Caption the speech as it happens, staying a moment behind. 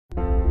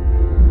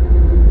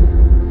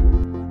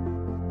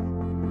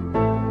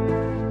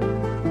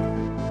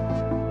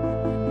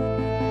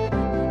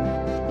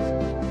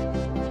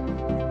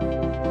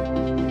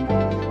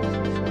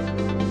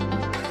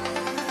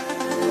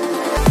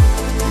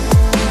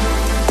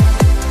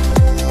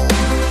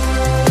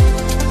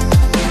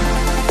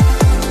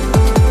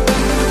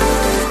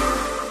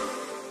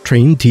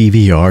Trane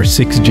TVR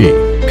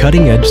 6G,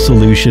 cutting-edge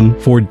solution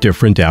for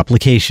different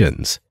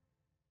applications.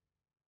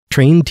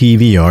 Trane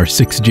TVR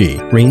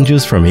 6G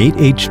ranges from 8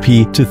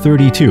 HP to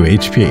 32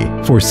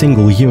 HP for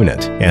single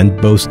unit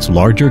and boasts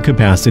larger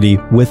capacity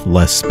with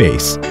less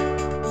space.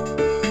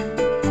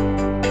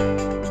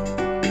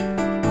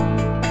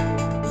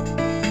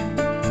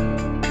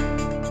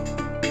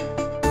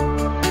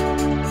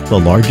 The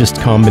largest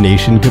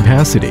combination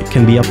capacity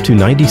can be up to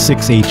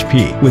 96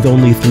 HP with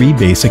only 3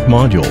 basic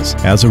modules.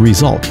 As a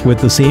result, with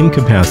the same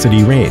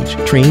capacity range,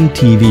 Trane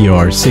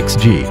TVR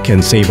 6G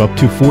can save up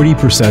to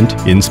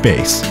 40% in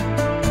space.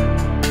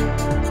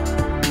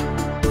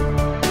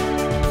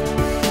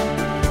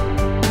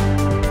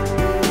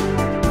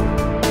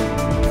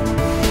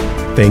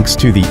 Thanks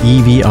to the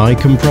EVI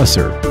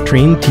compressor,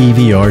 Trane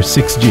TVR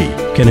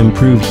 6G can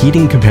improve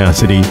heating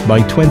capacity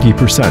by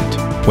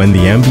 20%. When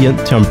the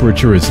ambient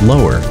temperature is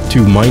lower to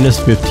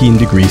 -15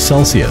 degrees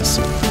Celsius.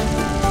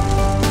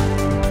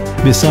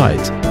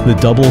 Besides, the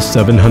double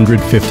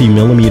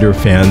 750mm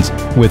fans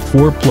with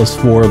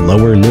 4+4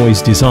 lower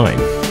noise design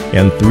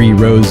and 3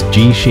 rows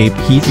G-shaped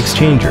heat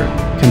exchanger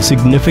can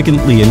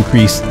significantly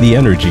increase the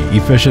energy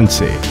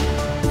efficiency.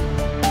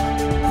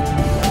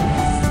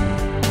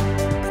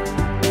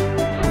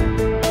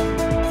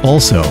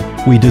 Also,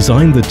 we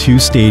designed the 2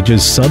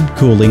 stages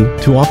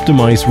subcooling to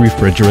optimize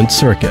refrigerant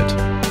circuit.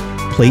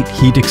 Plate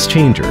heat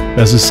exchanger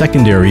as a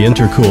secondary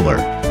intercooler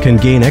can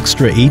gain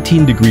extra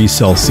 18 degrees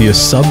Celsius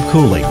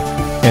subcooling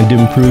and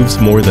improves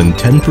more than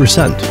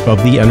 10%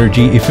 of the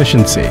energy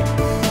efficiency.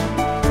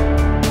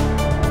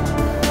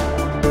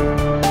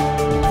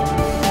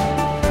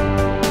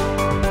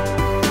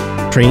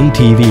 Trane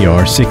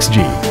TVR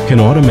 6G can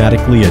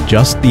automatically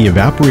adjust the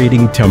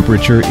evaporating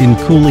temperature in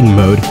cooling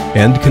mode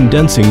and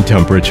condensing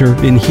temperature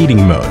in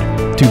heating mode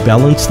to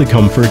balance the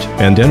comfort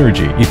and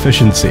energy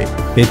efficiency.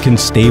 It can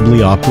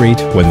stably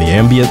operate when the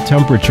ambient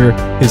temperature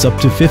is up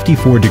to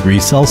 54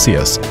 degrees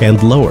Celsius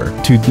and lower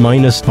to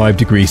 -5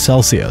 degrees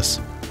Celsius.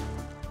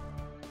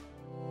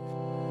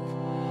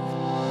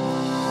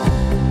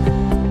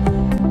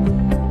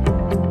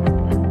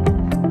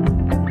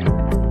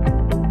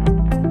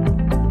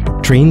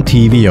 Trane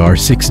TVR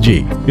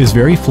 6G is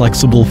very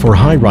flexible for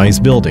high-rise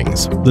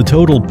buildings. The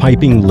total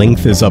piping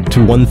length is up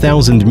to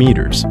 1,000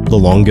 meters. The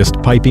longest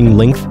piping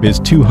length is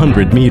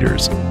 200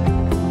 meters.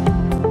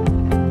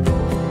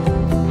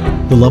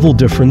 The level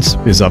difference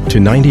is up to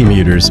 90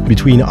 meters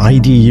between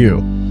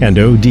IDU and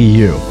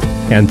ODU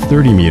and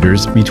 30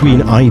 meters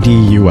between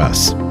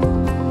IDUS.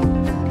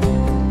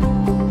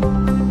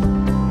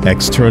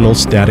 External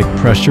static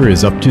pressure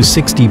is up to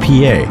 60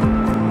 PA.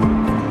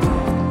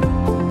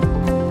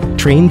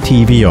 Trane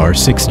TVR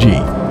 6G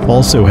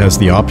also has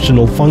the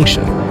optional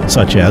function,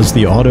 such as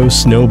the auto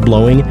snow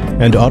blowing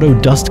and auto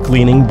dust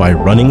cleaning by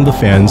running the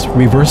fans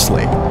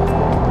reversely.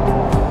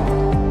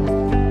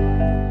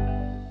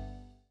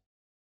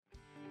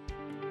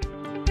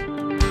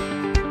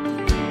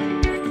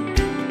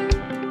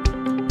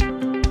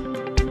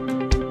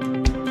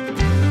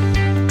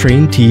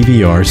 Trane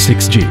TVR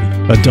 6G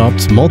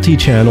adopts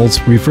multi-channels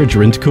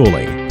refrigerant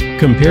cooling.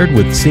 Compared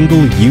with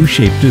single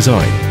U-shaped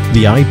design,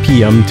 the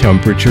IPM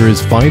temperature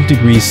is 5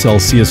 degrees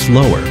Celsius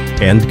lower,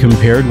 and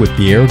compared with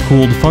the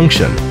air-cooled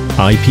function,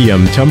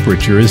 IPM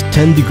temperature is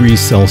 10 degrees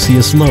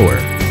Celsius lower.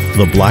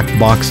 The black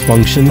box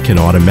function can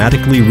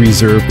automatically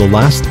reserve the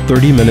last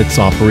 30 minutes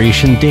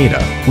operation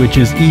data, which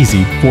is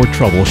easy for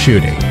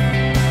troubleshooting.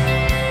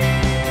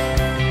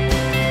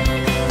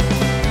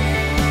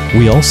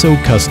 We also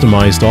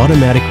customized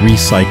automatic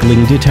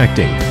recycling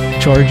detecting,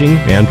 charging,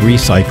 and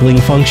recycling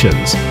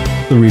functions.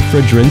 The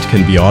refrigerant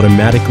can be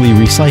automatically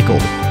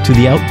recycled to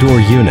the outdoor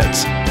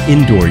units,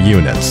 indoor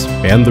units,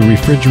 and the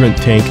refrigerant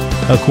tank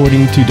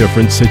according to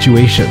different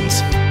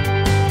situations.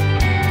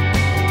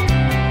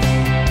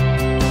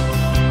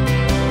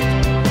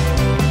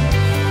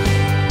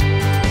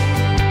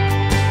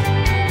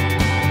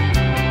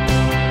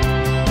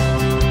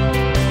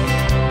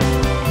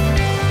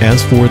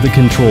 As for the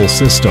control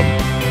system,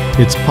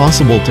 it's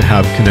possible to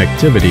have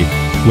connectivity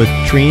with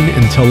Trane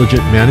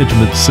Intelligent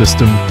Management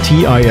System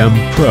TIM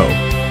Pro,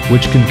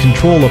 which can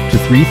control up to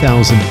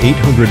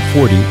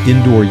 3,840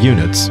 indoor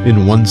units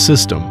in one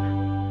system